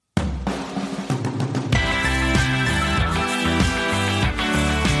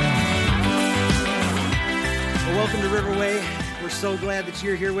so glad that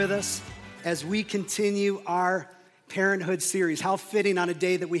you're here with us as we continue our parenthood series. How fitting on a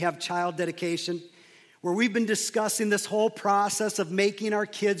day that we have child dedication, where we've been discussing this whole process of making our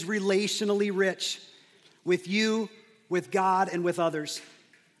kids relationally rich with you, with God, and with others.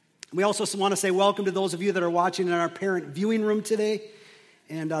 We also want to say welcome to those of you that are watching in our parent viewing room today.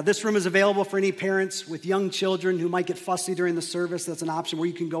 And this room is available for any parents with young children who might get fussy during the service. That's an option where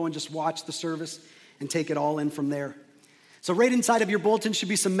you can go and just watch the service and take it all in from there. So right inside of your bulletin should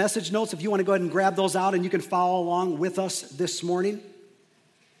be some message notes if you want to go ahead and grab those out, and you can follow along with us this morning.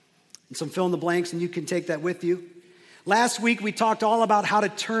 And some fill in the blanks, and you can take that with you. Last week we talked all about how to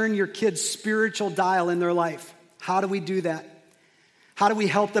turn your kids' spiritual dial in their life. How do we do that? How do we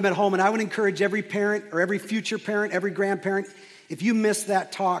help them at home? And I would encourage every parent or every future parent, every grandparent, if you missed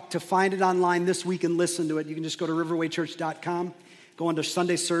that talk, to find it online this week and listen to it. You can just go to riverwaychurch.com, go under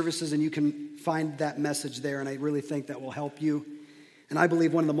Sunday services, and you can find that message there. And I really think that will help you. And I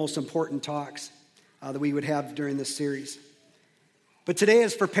believe one of the most important talks that we would have during this series. But today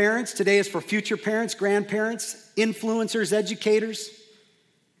is for parents. Today is for future parents, grandparents, influencers, educators.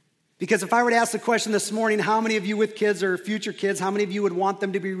 Because if I were to ask the question this morning, how many of you with kids or future kids, how many of you would want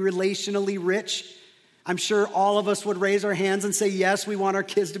them to be relationally rich? I'm sure all of us would raise our hands and say, yes, we want our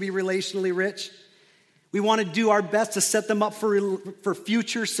kids to be relationally rich. We want to do our best to set them up for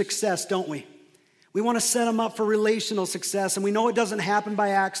future success, don't we? We want to set them up for relational success, and we know it doesn't happen by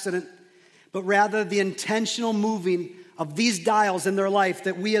accident, but rather the intentional moving of these dials in their life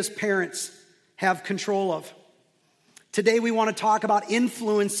that we as parents have control of. Today we want to talk about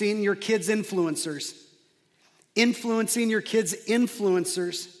influencing your kids' influencers. Influencing your kids'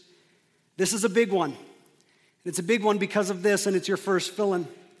 influencers. This is a big one. It's a big one because of this, and it's your first fill-in.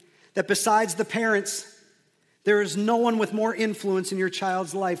 That besides the parents, there is no one with more influence in your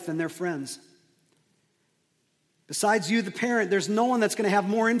child's life than their friends. Besides you, the parent, there's no one that's going to have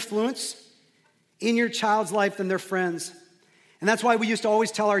more influence in your child's life than their friends. And that's why we used to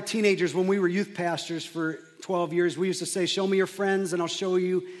always tell our teenagers when we were youth pastors for 12 years, we used to say, show me your friends and I'll show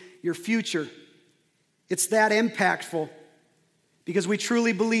you your future. It's that impactful because we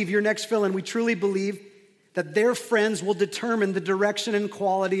truly believe, your next fill-in, we truly believe that their friends will determine the direction and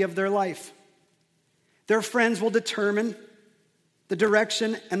quality of their life. Their friends will determine the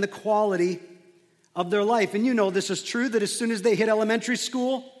direction and the quality of their life. And you know this is true, that as soon as they hit elementary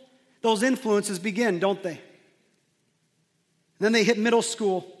school, those influences begin, don't they? And then they hit middle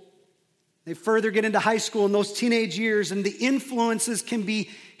school. They further get into high school in those teenage years, and the influences can be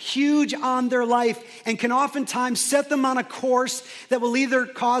huge on their life and can oftentimes set them on a course that will either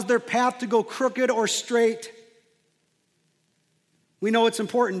cause their path to go crooked or straight. We know it's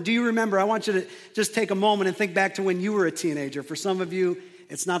important. Do you remember? I want you to just take a moment and think back to when you were a teenager. For some of you,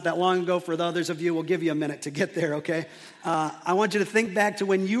 it's not that long ago. For the others of you, we'll give you a minute to get there, okay? I want you to think back to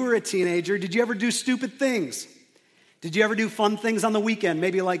when you were a teenager. Did you ever do stupid things? Did you ever do fun things on the weekend,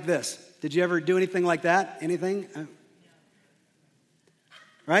 maybe like this? Did you ever do anything like that? Anything?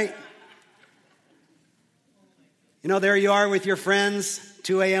 Right? You know, there you are with your friends,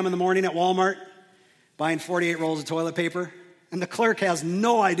 2 a.m. in the morning at Walmart, buying 48 rolls of toilet paper, and the clerk has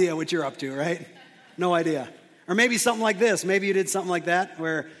no idea what you're up to, right? No idea. Or maybe something like this. Maybe you did something like that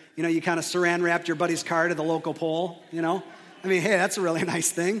where, you know, you kind of saran wrapped your buddy's car to the local pole, you know? I mean, hey, that's a really nice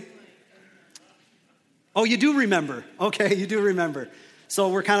thing. Oh, you do remember. Okay, you do remember. So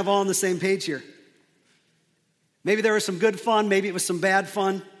we're kind of all on the same page here. Maybe there was some good fun, maybe it was some bad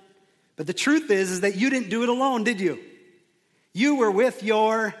fun. But the truth is that you didn't do it alone, did you? You were with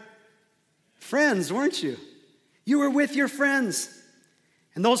your friends, weren't you? You were with your friends.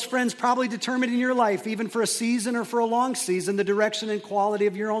 And those friends probably determined in your life, even for a season or for a long season, the direction and quality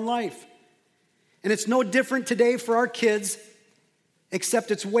of your own life. And it's no different today for our kids,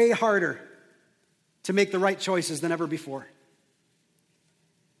 except it's way harder to make the right choices than ever before.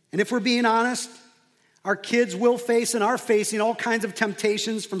 And if we're being honest, our kids will face and are facing all kinds of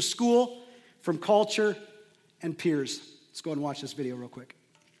temptations from school, from culture, and peers. Let's go ahead and watch this video real quick.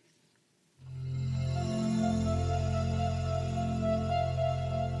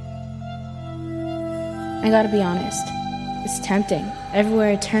 I gotta be honest. It's tempting.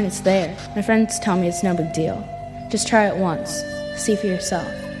 Everywhere I turn, it's there. My friends tell me it's no big deal. Just try it once. See for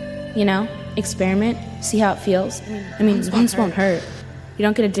yourself. You know? Experiment. See how it feels. I mean, once won't hurt. You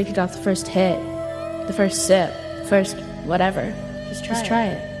don't get addicted off the first hit, the first sip, first whatever. Just try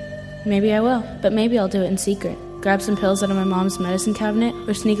it. Maybe I will, but maybe I'll do it in secret. Grab some pills out of my mom's medicine cabinet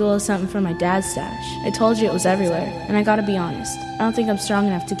or sneak a little something from my dad's stash. I told you it was everywhere, and I gotta be honest. I don't think I'm strong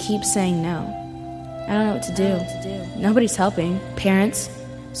enough to keep saying no. I don't know what to do. Nobody's helping. Parents,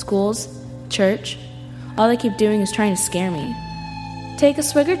 schools, church. All they keep doing is trying to scare me. Take a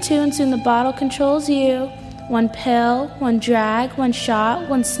swig or two and soon the bottle controls you. One pill, one drag, one shot,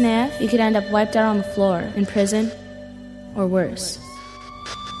 one sniff. You could end up wiped out on the floor, in prison, or worse.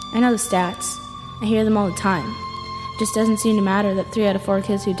 I know the stats. I hear them all the time. It just doesn't seem to matter that 3 out of 4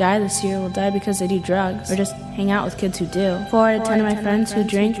 kids who die this year will die because they do drugs, or just hang out with kids who do. 4 out of 10 of my friends who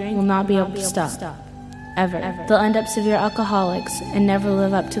drink will not be able to stop. Ever. They'll end up severe alcoholics and never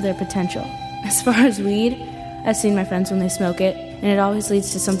live up to their potential. As far as weed, I've seen my friends when they smoke it, and it always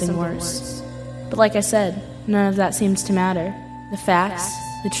leads to something worse. But like I said, none of that seems to matter. The facts,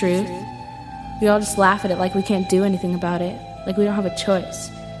 the truth, we all just laugh at it like we can't do anything about it, like we don't have a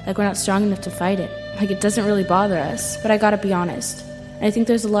choice, like we're not strong enough to fight it, like it doesn't really bother us. But I gotta be honest, I think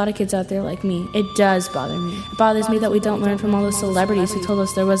there's a lot of kids out there like me. It does bother me. It bothers me that we don't learn from all the celebrities who told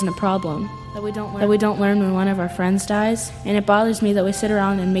us there wasn't a problem, that we don't learn when one of our friends dies, and it bothers me that we sit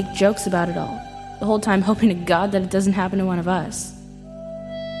around and make jokes about it all, the whole time hoping to God that it doesn't happen to one of us.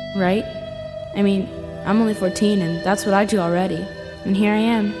 Right? I mean, I'm only 14 and that's what I do already. And here I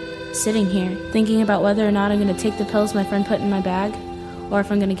am, sitting here, thinking about whether or not I'm going to take the pills my friend put in my bag, or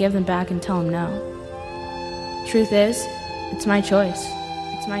if I'm going to give them back and tell him no. Truth is, it's my choice.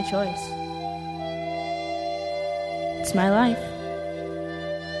 It's my choice. It's my life.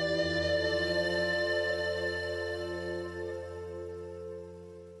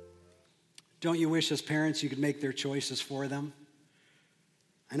 Don't you wish as parents you could make their choices for them?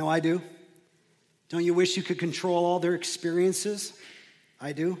 I know I do. Don't you wish you could control all their experiences?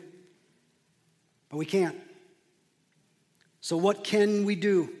 I do. But we can't. So what can we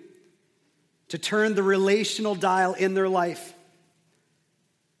do to turn the relational dial in their life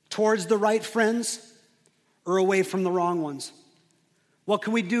towards the right friends or away from the wrong ones? What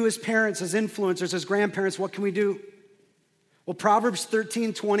can we do as parents, as influencers, as grandparents? What can we do? Well, Proverbs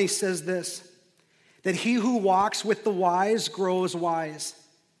 13:20 says this, that he who walks with the wise grows wise,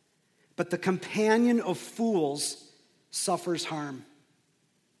 but the companion of fools suffers harm.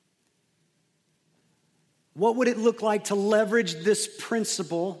 What would it look like to leverage this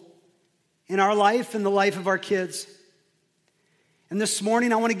principle in our life and the life of our kids? And this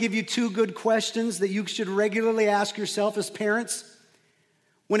morning, I want to give you 2 good questions that you should regularly ask yourself as parents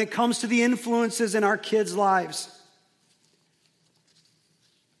when it comes to the influences in our kids' lives.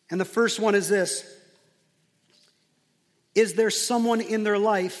 And the first one is this: is there someone in their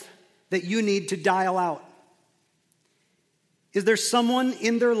life that you need to dial out? Is there someone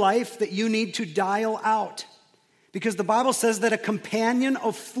in their life that you need to dial out? Because the Bible says that a companion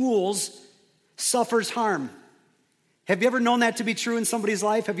of fools suffers harm. Have you ever known that to be true in somebody's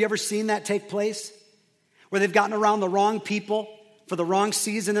life? Have you ever seen that take place? Where they've gotten around the wrong people for the wrong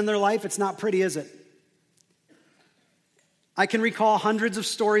season in their life? It's not pretty, is it? I can recall hundreds of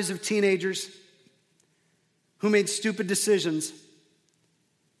stories of teenagers who made stupid decisions.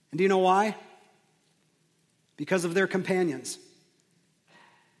 And do you know why? Because of their companions.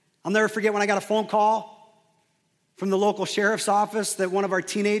 I'll never forget when I got a phone call from the local sheriff's office that one of our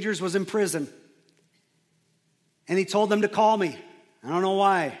teenagers was in prison. And he told them to call me. I don't know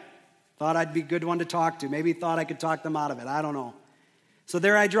why. Thought I'd be a good one to talk to. Maybe he thought I could talk them out of it. I don't know. So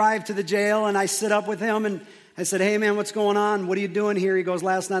there I drive to the jail and I sit up with him and I said, hey man, what's going on? What are you doing here? He goes,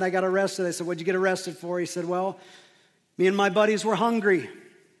 last night I got arrested. I said, what'd you get arrested for? He said, well, me and my buddies were hungry.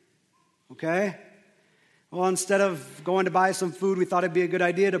 Okay? Well, instead of going to buy some food, we thought it'd be a good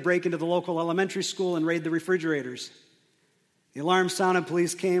idea to break into the local elementary school and raid the refrigerators. The alarm sounded,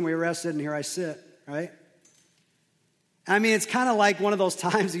 police came, we arrested, and here I sit, right? I mean, it's kind of like one of those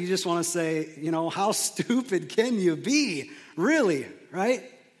times that you just want to say, how stupid can you be? Really, right?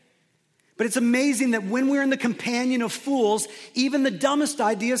 But it's amazing that when we're in the companion of fools, even the dumbest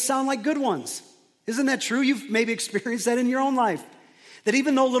ideas sound like good ones. Isn't that true? You've maybe experienced that in your own life. That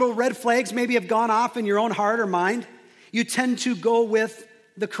even though little red flags maybe have gone off in your own heart or mind, you tend to go with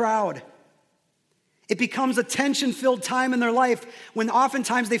the crowd. It becomes a tension-filled time in their life when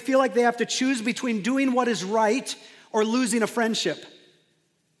oftentimes they feel like they have to choose between doing what is right or losing a friendship.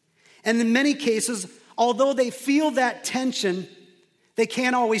 And in many cases, although they feel that tension, they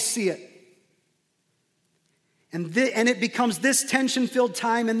can't always see it. And it becomes this tension-filled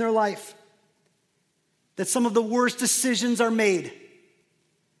time in their life that some of the worst decisions are made,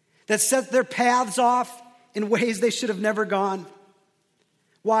 that set their paths off in ways they should have never gone.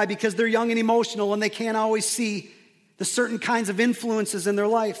 Why? Because they're young and emotional and they can't always see the certain kinds of influences in their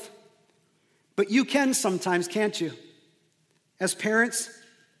life. But you can sometimes, can't you? As parents,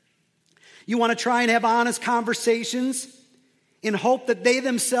 you want to try and have honest conversations in hope that they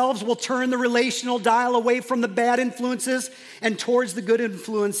themselves will turn the relational dial away from the bad influences and towards the good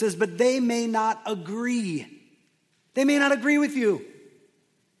influences, but they may not agree. They may not agree with you.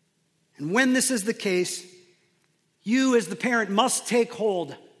 And when this is the case, you as the parent must take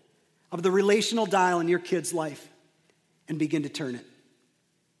hold of the relational dial in your kid's life and begin to turn it.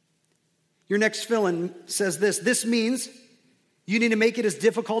 Your next fill-in says this. This means you need to make it as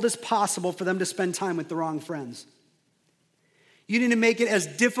difficult as possible for them to spend time with the wrong friends. You need to make it as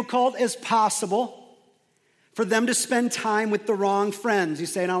difficult as possible for them to spend time with the wrong friends. You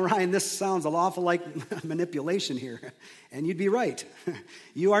say, now, Ryan, this sounds an awful like manipulation here. And you'd be right.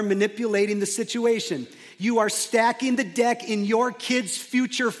 You are manipulating the situation. You are stacking the deck in your kid's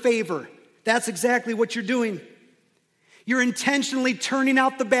future favor. That's exactly what you're doing. You're intentionally turning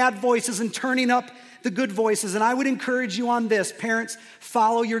out the bad voices and turning up the good voices. And I would encourage you on this. Parents,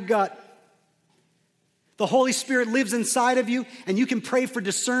 follow your gut. The Holy Spirit lives inside of you, and you can pray for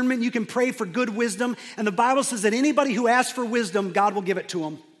discernment. You can pray for good wisdom. And the Bible says that anybody who asks for wisdom, God will give it to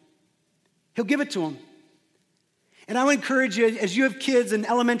them. He'll give it to them. And I would encourage you, as you have kids in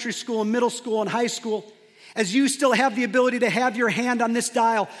elementary school and middle school and high school, as you still have the ability to have your hand on this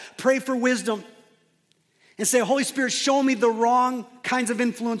dial, pray for wisdom. And say, Holy Spirit, show me the wrong kinds of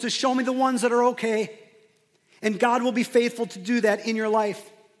influences. Show me the ones that are okay. And God will be faithful to do that in your life.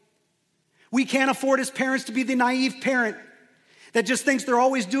 We can't afford as parents to be the naive parent that just thinks they're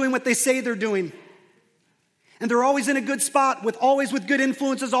always doing what they say they're doing. And they're always in a good spot, always with good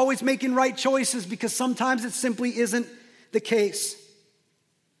influences, always making right choices, because sometimes it simply isn't the case.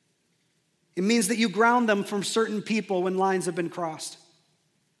 It means that you ground them from certain people when lines have been crossed.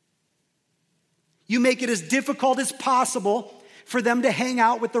 You make it as difficult as possible for them to hang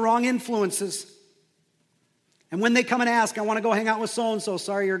out with the wrong influences. And when they come and ask, I want to go hang out with so-and-so,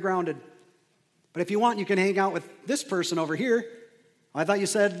 sorry, you're grounded. But if you want, you can hang out with this person over here. I thought you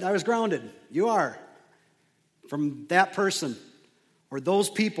said I was grounded. You are. From that person or those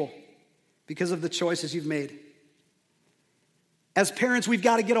people because of the choices you've made. As parents, we've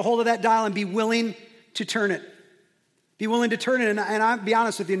got to get a hold of that dial and be willing to turn it. Be willing to turn it. And I'll be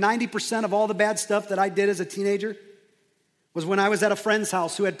honest with you, 90% of all the bad stuff that I did as a teenager was when I was at a friend's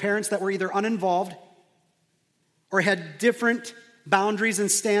house who had parents that were either uninvolved or had different boundaries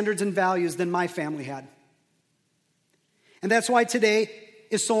and standards and values than my family had. And that's why today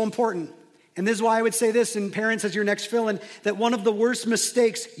is so important. And this is why I would say this, and parents, as your next fill-in, that one of the worst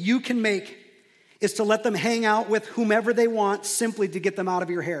mistakes you can make is to let them hang out with whomever they want simply to get them out of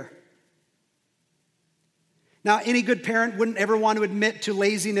your hair. Now, any good parent wouldn't ever want to admit to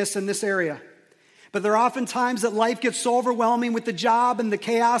laziness in this area. But there are often times that life gets so overwhelming with the job and the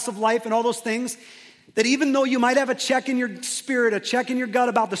chaos of life and all those things that even though you might have a check in your spirit, a check in your gut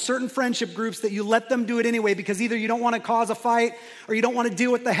about the certain friendship groups, that you let them do it anyway because either you don't want to cause a fight or you don't want to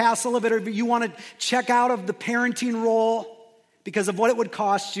deal with the hassle of it, or you want to check out of the parenting role because of what it would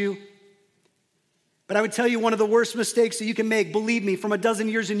cost you. But I would tell you one of the worst mistakes that you can make, believe me, from a dozen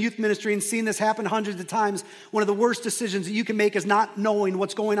years in youth ministry and seeing this happen hundreds of times, one of the worst decisions that you can make is not knowing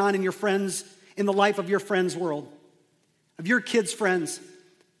what's going on in your friends, in the life of your friends' world, of your kids' friends,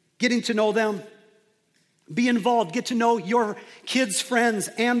 getting to know them. Be involved. Get to know your kids' friends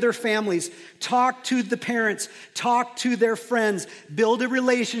and their families. Talk to the parents. Talk to their friends. Build a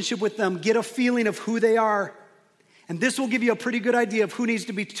relationship with them. Get a feeling of who they are. And this will give you a pretty good idea of who needs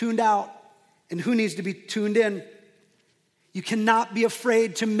to be tuned out and who needs to be tuned in. You cannot be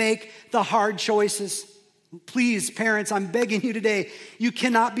afraid to make the hard choices. Please, parents, I'm begging you today, you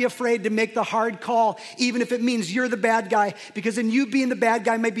cannot be afraid to make the hard call, even if it means you're the bad guy, because in you being the bad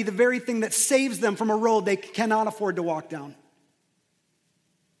guy might be the very thing that saves them from a road they cannot afford to walk down.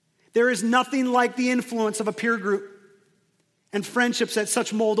 There is nothing like the influence of a peer group and friendships at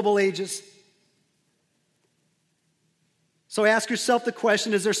such moldable ages. So ask yourself the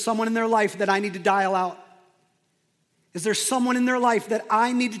question, is there someone in their life that I need to dial out? Is there someone in their life that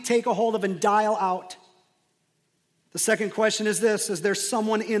I need to take a hold of and dial out? The second question is this: is there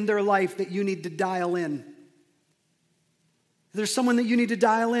someone in their life that you need to dial in? Is there someone that you need to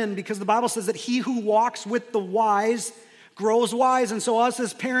dial in? Because the Bible says that he who walks with the wise grows wise. And so us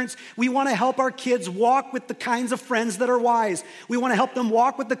as parents, we want to help our kids walk with the kinds of friends that are wise. We want to help them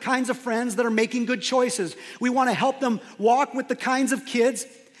walk with the kinds of friends that are making good choices. We want to help them walk with the kinds of kids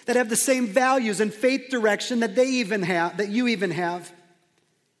that have the same values and faith direction that they even have, that you even have.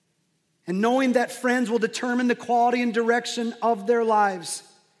 And knowing that friends will determine the quality and direction of their lives,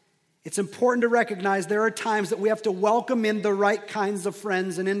 it's important to recognize there are times that we have to welcome in the right kinds of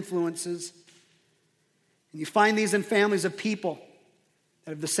friends and influences. And you find these in families of people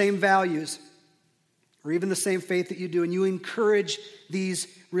that have the same values or even the same faith that you do, and you encourage these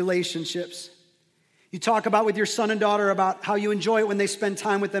relationships. You talk about with your son and daughter about how you enjoy it when they spend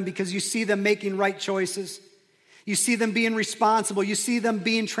time with them because you see them making right choices. You see them being responsible. You see them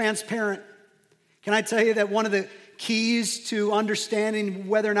being transparent. Can I tell you that one of the keys to understanding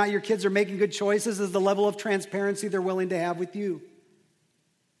whether or not your kids are making good choices is the level of transparency they're willing to have with you?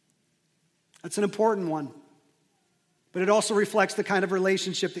 That's an important one. But it also reflects the kind of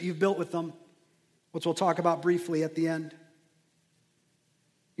relationship that you've built with them, which we'll talk about briefly at the end.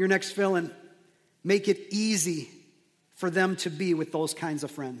 Your next fill-in, make it easy for them to be with those kinds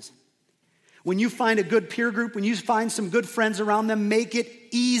of friends. When you find a good peer group, when you find some good friends around them, make it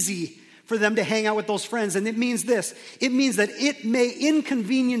easy for them to hang out with those friends. And it means this. It means that it may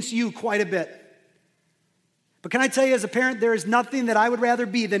inconvenience you quite a bit. But can I tell you, as a parent, there is nothing that I would rather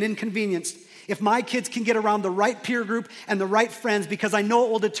be than inconvenienced if my kids can get around the right peer group and the right friends, because I know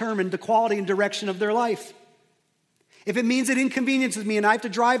it will determine the quality and direction of their life. If it means it inconveniences me and I have to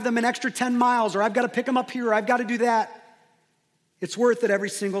drive them an extra 10 miles, or I've got to pick them up here, or I've got to do that, it's worth it every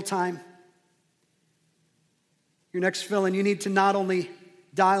single time. Your next fill-in, you need to not only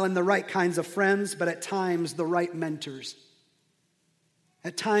dial in the right kinds of friends, but at times the right mentors.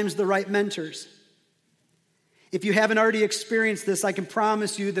 At times the right mentors. If you haven't already experienced this, I can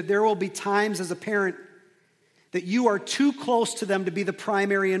promise you that there will be times as a parent that you are too close to them to be the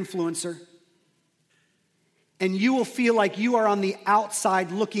primary influencer. And you will feel like you are on the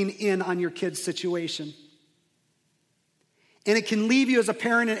outside looking in on your kid's situation. And it can leave you as a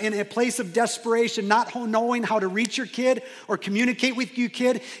parent in a place of desperation, not knowing how to reach your kid or communicate with your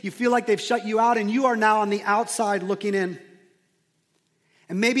kid. You feel like they've shut you out and you are now on the outside looking in.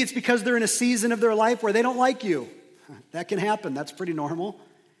 And maybe it's because they're in a season of their life where they don't like you. That can happen. That's pretty normal.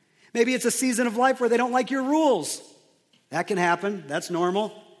 Maybe it's a season of life where they don't like your rules. That can happen. That's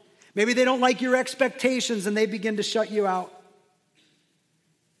normal. Maybe they don't like your expectations and they begin to shut you out.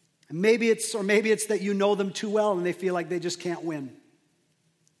 And maybe it's that you know them too well and they feel like they just can't win.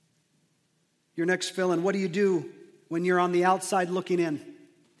 Your next fill-in, what do you do when you're on the outside looking in?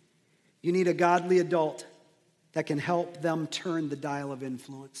 You need a godly adult that can help them turn the dial of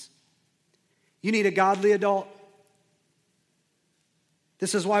influence. You need a godly adult.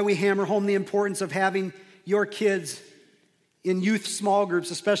 This is why we hammer home the importance of having your kids in youth small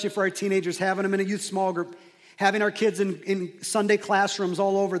groups, especially for our teenagers, having them in a youth small group, having our kids in Sunday classrooms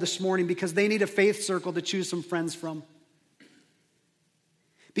all over this morning, because they need a faith circle to choose some friends from.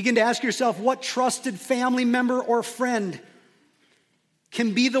 Begin to ask yourself, what trusted family member or friend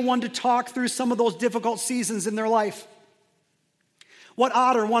can be the one to talk through some of those difficult seasons in their life? What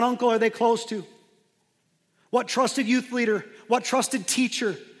aunt or what uncle are they close to? What trusted youth leader? What trusted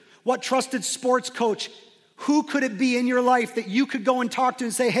teacher? What trusted sports coach? Who could it be in your life that you could go and talk to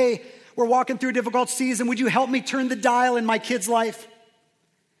and say, hey, we're walking through a difficult season. Would you help me turn the dial in my kid's life?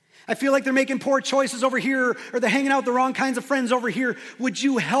 I feel like they're making poor choices over here, or they're hanging out with the wrong kinds of friends over here. Would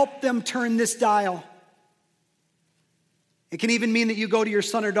you help them turn this dial? It can even mean that you go to your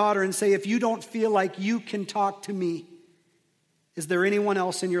son or daughter and say, if you don't feel like you can talk to me, is there anyone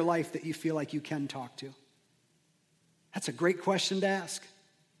else in your life that you feel like you can talk to? That's a great question to ask.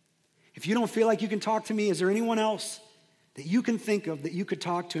 If you don't feel like you can talk to me, is there anyone else that you can think of that you could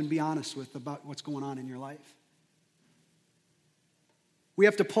talk to and be honest with about what's going on in your life? We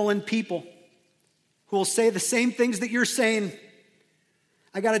have to pull in people who will say the same things that you're saying.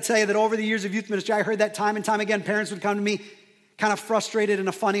 I got to tell you that over the years of youth ministry, I heard that time and time again. Parents would come to me kind of frustrated in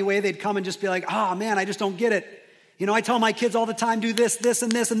a funny way. They'd come and just be like, oh man, I just don't get it. You know, I tell my kids all the time, do this, this,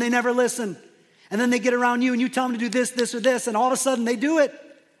 and this, and they never listen. And then they get around you and you tell them to do this, this, or this, and all of a sudden they do it.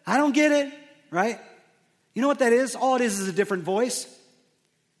 I don't get it, right? You know what that is? All it is a different voice.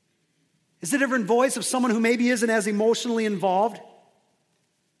 It's a different voice of someone who maybe isn't as emotionally involved.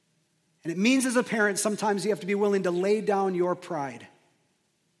 And it means as a parent, sometimes you have to be willing to lay down your pride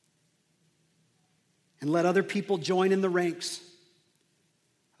and let other people join in the ranks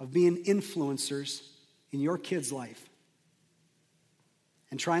of being influencers in your kid's life.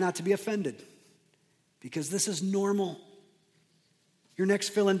 And try not to be offended, because this is normal. Your next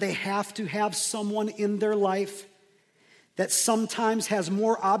fill-in, they have to have someone in their life that sometimes has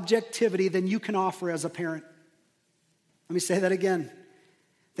more objectivity than you can offer as a parent. Let me say that again.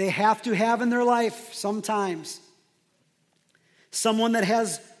 They have to have in their life sometimes someone that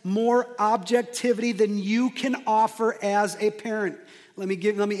has more objectivity than you can offer as a parent. Let me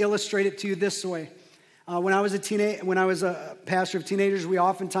illustrate it to you this way. When I was a pastor of teenagers, we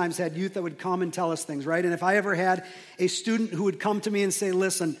oftentimes had youth that would come and tell us things, right? And if I ever had a student who would come to me and say,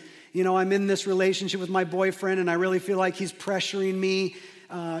 listen, you know, I'm in this relationship with my boyfriend and I really feel like he's pressuring me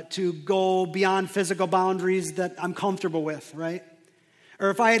to go beyond physical boundaries that I'm comfortable with, right? Or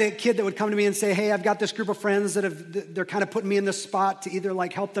if I had a kid that would come to me and say, hey, I've got this group of friends they're kind of putting me in this spot to either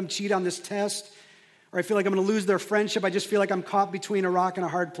like help them cheat on this test, or I feel like I'm going to lose their friendship. I just feel like I'm caught between a rock and a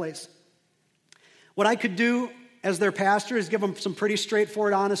hard place. What I could do as their pastor is give them some pretty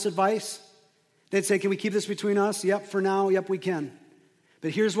straightforward, honest advice. They'd say, can we keep this between us? Yep, for now, yep, we can.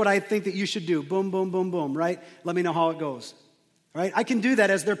 But here's what I think that you should do. Boom, boom, boom, boom, right? Let me know how it goes, right? I can do that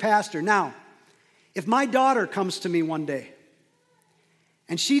as their pastor. Now, if my daughter comes to me one day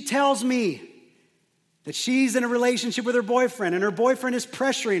and she tells me that she's in a relationship with her boyfriend and her boyfriend is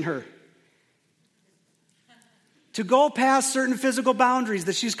pressuring her to go past certain physical boundaries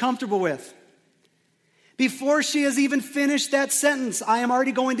that she's comfortable with, before she has even finished that sentence, I am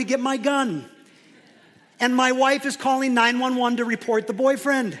already going to get my gun. And my wife is calling 911 to report the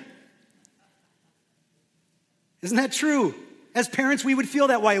boyfriend. Isn't that true? As parents, we would feel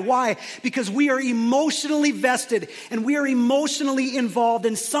that way. Why? Because we are emotionally vested and we are emotionally involved.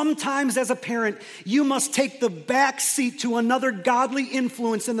 And sometimes as a parent, you must take the back seat to another godly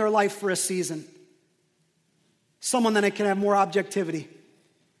influence in their life for a season. Someone that can have more objectivity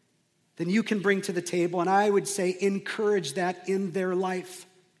than you can bring to the table. And I would say encourage that in their life.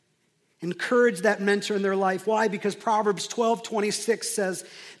 Encourage that mentor in their life. Why? Because Proverbs 12:26 says,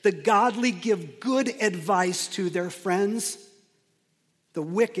 the godly give good advice to their friends. The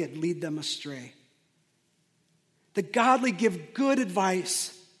wicked lead them astray. The godly give good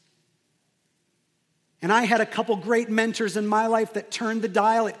advice. And I had a couple great mentors in my life that turned the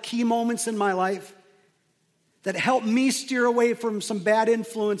dial at key moments in my life, that helped me steer away from some bad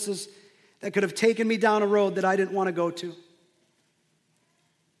influences that could have taken me down a road that I didn't want to go to.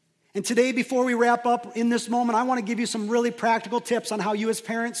 And today, before we wrap up in this moment, I want to give you some really practical tips on how you as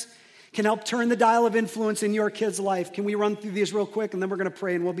parents can help turn the dial of influence in your kid's life. Can we run through these real quick, and then we're going to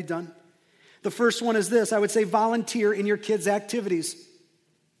pray and we'll be done. The first one is this. I would say volunteer in your kids' activities.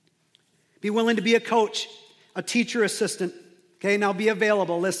 Be willing to be a coach, a teacher assistant. Okay, now be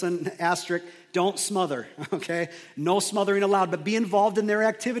available. Listen, asterisk, don't smother, okay? No smothering allowed, but be involved in their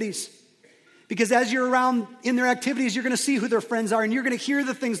activities. Because as you're around in their activities, you're going to see who their friends are, and you're going to hear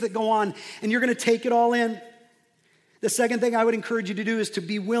the things that go on, and you're going to take it all in. The second thing I would encourage you to do is to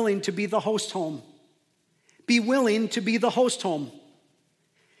be willing to be the host home. Be willing to be the host home.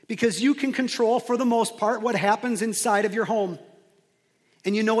 Because you can control, for the most part, what happens inside of your home.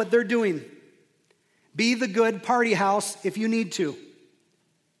 And you know what they're doing. Be the good party house if you need to.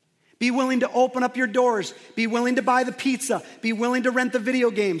 Be willing to open up your doors. Be willing to buy the pizza. Be willing to rent the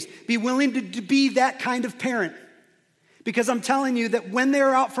video games. Be willing to be that kind of parent. Because I'm telling you that when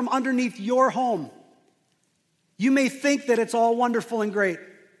they're out from underneath your home, you may think that it's all wonderful and great.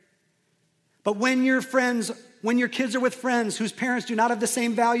 But when your kids are with friends whose parents do not have the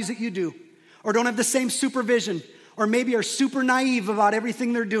same values that you do, or don't have the same supervision, or maybe are super naive about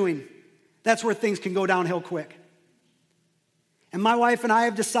everything they're doing, that's where things can go downhill quick. And my wife and I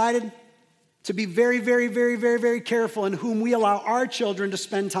have decided to be very, very, very, very, very careful in whom we allow our children to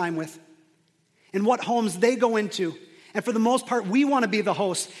spend time with and what homes they go into. And for the most part, we want to be the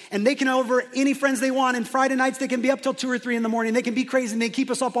host. And they can have over any friends they want. And Friday nights, they can be up till 2 or 3 in the morning. They can be crazy and they keep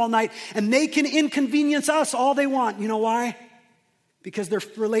us up all night. And they can inconvenience us all they want. You know why? Because their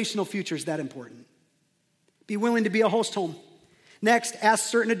relational future is that important. Be willing to be a host home. Next, ask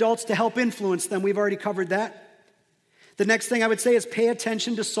certain adults to help influence them. We've already covered that. The next thing I would say is pay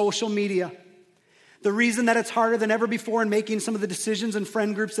attention to social media. The reason that it's harder than ever before in making some of the decisions and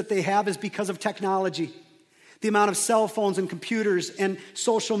friend groups that they have is because of technology. The amount of cell phones and computers and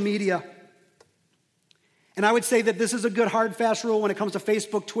social media. And I would say that this is a good hard, fast rule when it comes to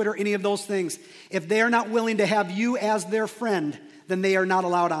Facebook, Twitter, any of those things. If they are not willing to have you as their friend, then they are not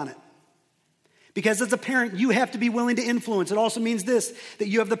allowed on it. Because as a parent, you have to be willing to influence. It also means this, that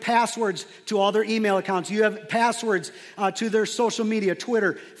you have the passwords to all their email accounts. You have passwords to their social media,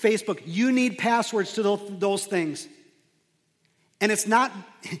 Twitter, Facebook. You need passwords to those things. And it's not,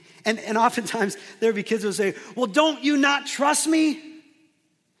 and oftentimes there'll be kids who say, well, don't you not trust me?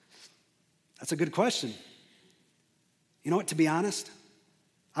 That's a good question. You know what, to be honest,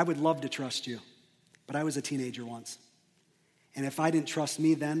 I would love to trust you, but I was a teenager once. And if I didn't trust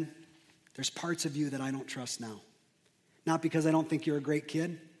me then, there's parts of you that I don't trust now. Not because I don't think you're a great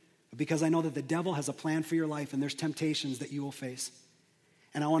kid, but because I know that the devil has a plan for your life and there's temptations that you will face.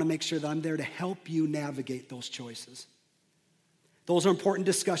 And I want to make sure that I'm there to help you navigate those choices. Those are important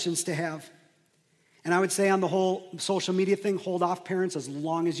discussions to have. And I would say on the whole social media thing, hold off parents as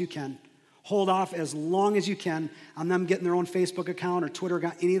long as you can. Hold off as long as you can on them getting their own Facebook account or Twitter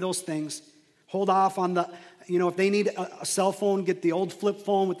account, any of those things. Hold off on if they need a cell phone, get the old flip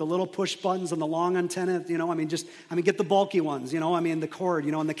phone with the little push buttons and the long antenna, get the bulky ones, the cord,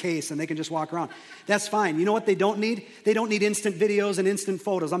 and the case, and they can just walk around. That's fine. You know what they don't need? They don't need instant videos and instant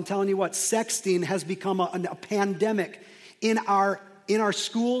photos. I'm telling you what, sexting has become a pandemic in our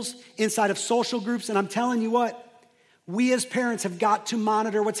schools, inside of social groups, and I'm telling you what, we as parents have got to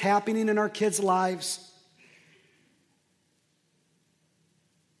monitor what's happening in our kids' lives.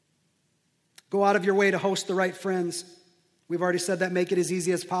 Go out of your way to host the right friends. We've already said that. Make it as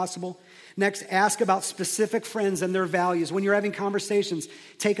easy as possible. Next, ask about specific friends and their values. When you're having conversations,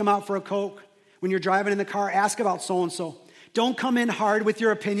 take them out for a Coke. When you're driving in the car, ask about so-and-so. Don't come in hard with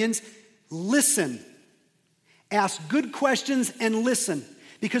your opinions. Listen. Ask good questions and listen.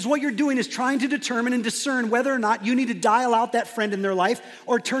 Because what you're doing is trying to determine and discern whether or not you need to dial out that friend in their life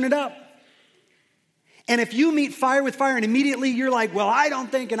or turn it up. And if you meet fire with fire and immediately you're like, well, I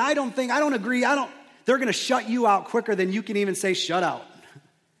don't agree, they're going to shut you out quicker than you can even say shut out.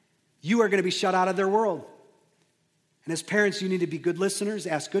 You are going to be shut out of their world. And as parents, you need to be good listeners,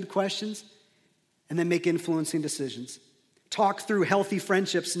 ask good questions, and then make influencing decisions. Talk through healthy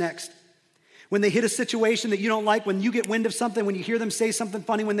friendships next. When they hit a situation that you don't like, when you get wind of something, when you hear them say something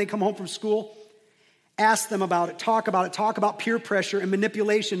funny when they come home from school, ask them about it, talk about peer pressure and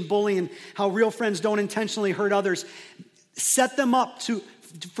manipulation, bullying, how real friends don't intentionally hurt others. Set them up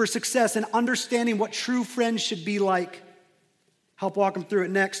for success and understanding what true friends should be like. Help walk them through it.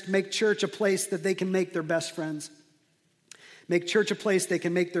 Next, make church a place that they can make their best friends. Make church a place they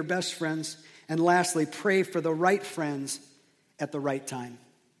can make their best friends. And lastly, pray for the right friends at the right time.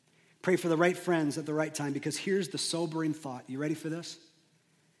 Pray for the right friends at the right time, because here's the sobering thought. You ready for this?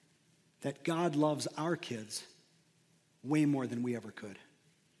 That God loves our kids way more than we ever could.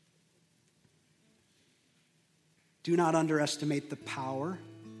 Do not underestimate the power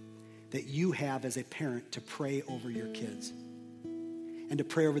that you have as a parent to pray over your kids and to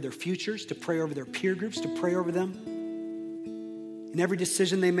pray over their futures, to pray over their peer groups, to pray over them in every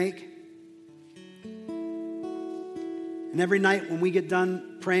decision they make. And every night when we get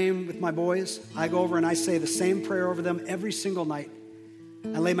done praying with my boys, I go over and I say the same prayer over them every single night.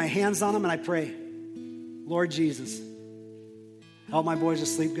 I lay my hands on them and I pray, Lord Jesus, help my boys to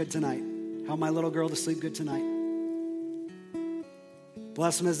sleep good tonight. Help my little girl to sleep good tonight.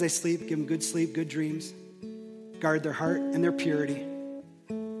 Bless them as they sleep. Give them good sleep, good dreams. Guard their heart and their purity.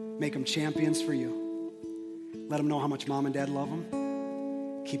 Make them champions for you. Let them know how much mom and dad love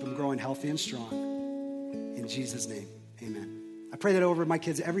them. Keep them growing healthy and strong. In Jesus' name, amen. I pray that over my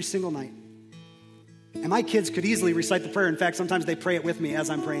kids every single night. And my kids could easily recite the prayer. In fact, sometimes they pray it with me as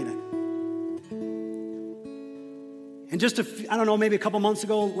I'm praying it. And just, maybe a couple months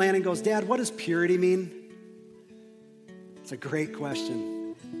ago, Landon goes, Dad, what does purity mean? It's a great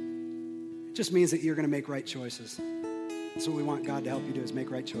question. It just means that you're going to make right choices. That's what we want God to help you do, is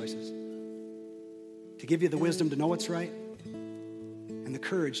make right choices. To give you the wisdom to know what's right and the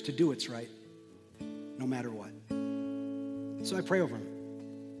courage to do what's right, no matter what. So I pray over them.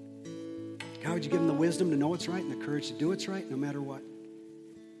 God, would you give them the wisdom to know what's right and the courage to do what's right, no matter what?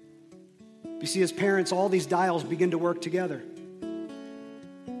 You see, as parents, all these dials begin to work together.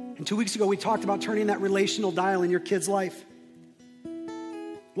 And 2 weeks ago, we talked about turning that relational dial in your kid's life.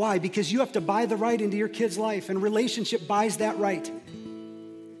 Why? Because you have to buy the right into your kid's life, and relationship buys that right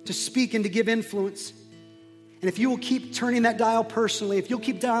to speak and to give influence. And if you will keep turning that dial personally, if you'll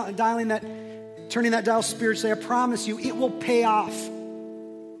keep turning that dial spiritually, I promise you, it will pay off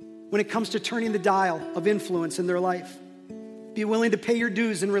when it comes to turning the dial of influence in their life. Be willing to pay your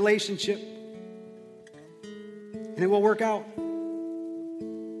dues in relationship, and it will work out.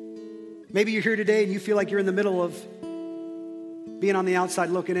 Maybe you're here today and you feel like you're in the middle of being on the outside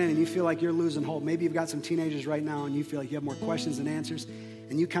looking in, and you feel like you're losing hope. Maybe you've got some teenagers right now and you feel like you have more questions than answers,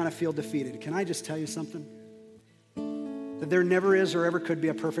 and you kind of feel defeated. Can I just tell you something? That there never is or ever could be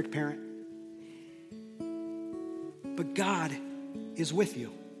a perfect parent. But God is with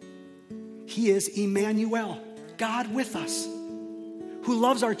you. He is Emmanuel, God with us, who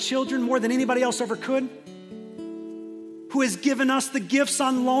loves our children more than anybody else ever could, who has given us the gifts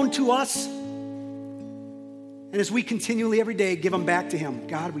on loan to us. And as we continually every day give them back to Him,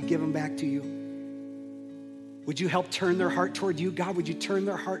 God, we give them back to you. Would you help turn their heart toward you? God, would you turn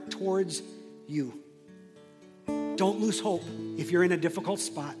their heart towards you? Don't lose hope if you're in a difficult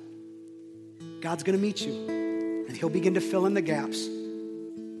spot. God's going to meet you, and He'll begin to fill in the gaps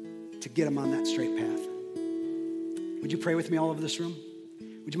to get them on that straight path. Would you pray with me all over this room?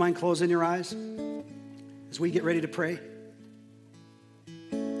 Would you mind closing your eyes as we get ready to pray?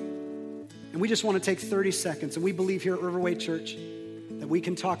 And we just want to take 30 seconds, and we believe here at Riverway Church that we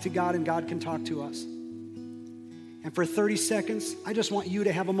can talk to God and God can talk to us. And for 30 seconds, I just want you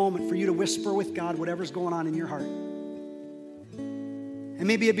to have a moment for you to whisper with God whatever's going on in your heart. And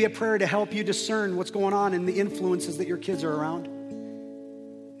maybe it'd be a prayer to help you discern what's going on in the influences that your kids are around.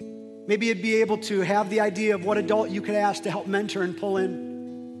 Maybe you'd be able to have the idea of what adult you could ask to help mentor and pull in.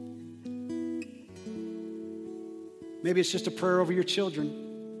 Maybe it's just a prayer over your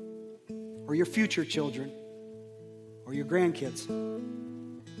children or your future children or your grandkids.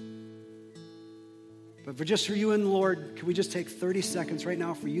 But for you and the Lord, can we just take 30 seconds right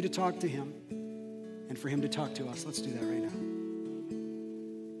now for you to talk to him and for him to talk to us? Let's do that right now.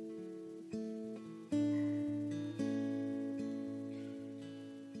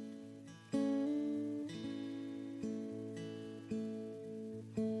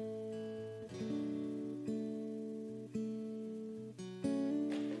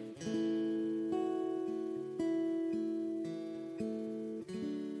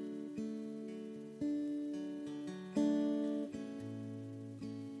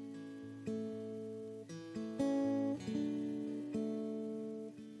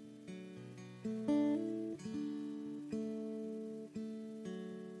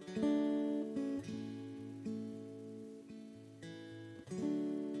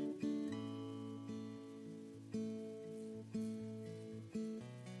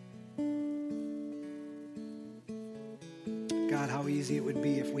 God, how easy it would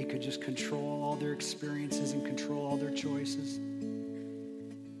be if we could just control all their experiences and control all their choices.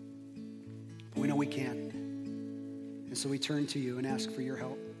 But we know we can't. And so we turn to you and ask for your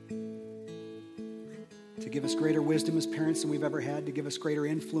help. To give us greater wisdom as parents than we've ever had. To give us greater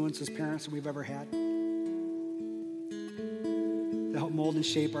influence as parents than we've ever had. To help mold and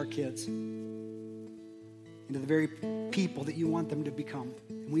shape our kids into the very people that you want them to become.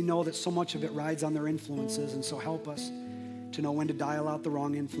 And we know that so much of it rides on their influences, and so help us to know when to dial out the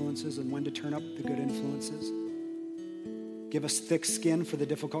wrong influences and when to turn up the good influences. Give us thick skin for the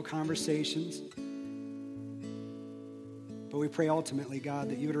difficult conversations. But we pray ultimately, God,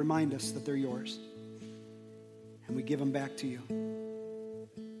 that you would remind us that they're yours. And we give them back to you.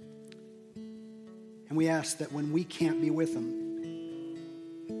 And we ask that when we can't be with them,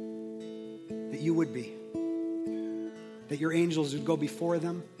 that you would be. That your angels would go before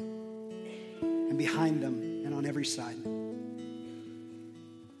them and behind them and on every side.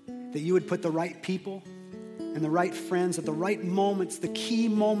 That you would put the right people and the right friends at the right moments, the key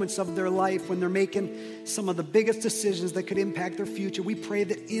moments of their life when they're making some of the biggest decisions that could impact their future. We pray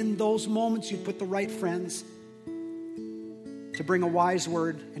that in those moments you'd put the right friends to bring a wise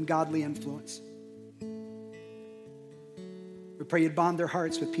word and godly influence. We pray you'd bond their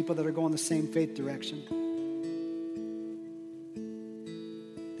hearts with people that are going the same faith direction.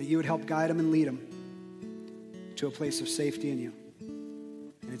 That you would help guide them and lead them to a place of safety in you.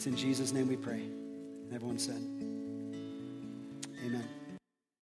 And it's in Jesus' name we pray. And everyone said, amen.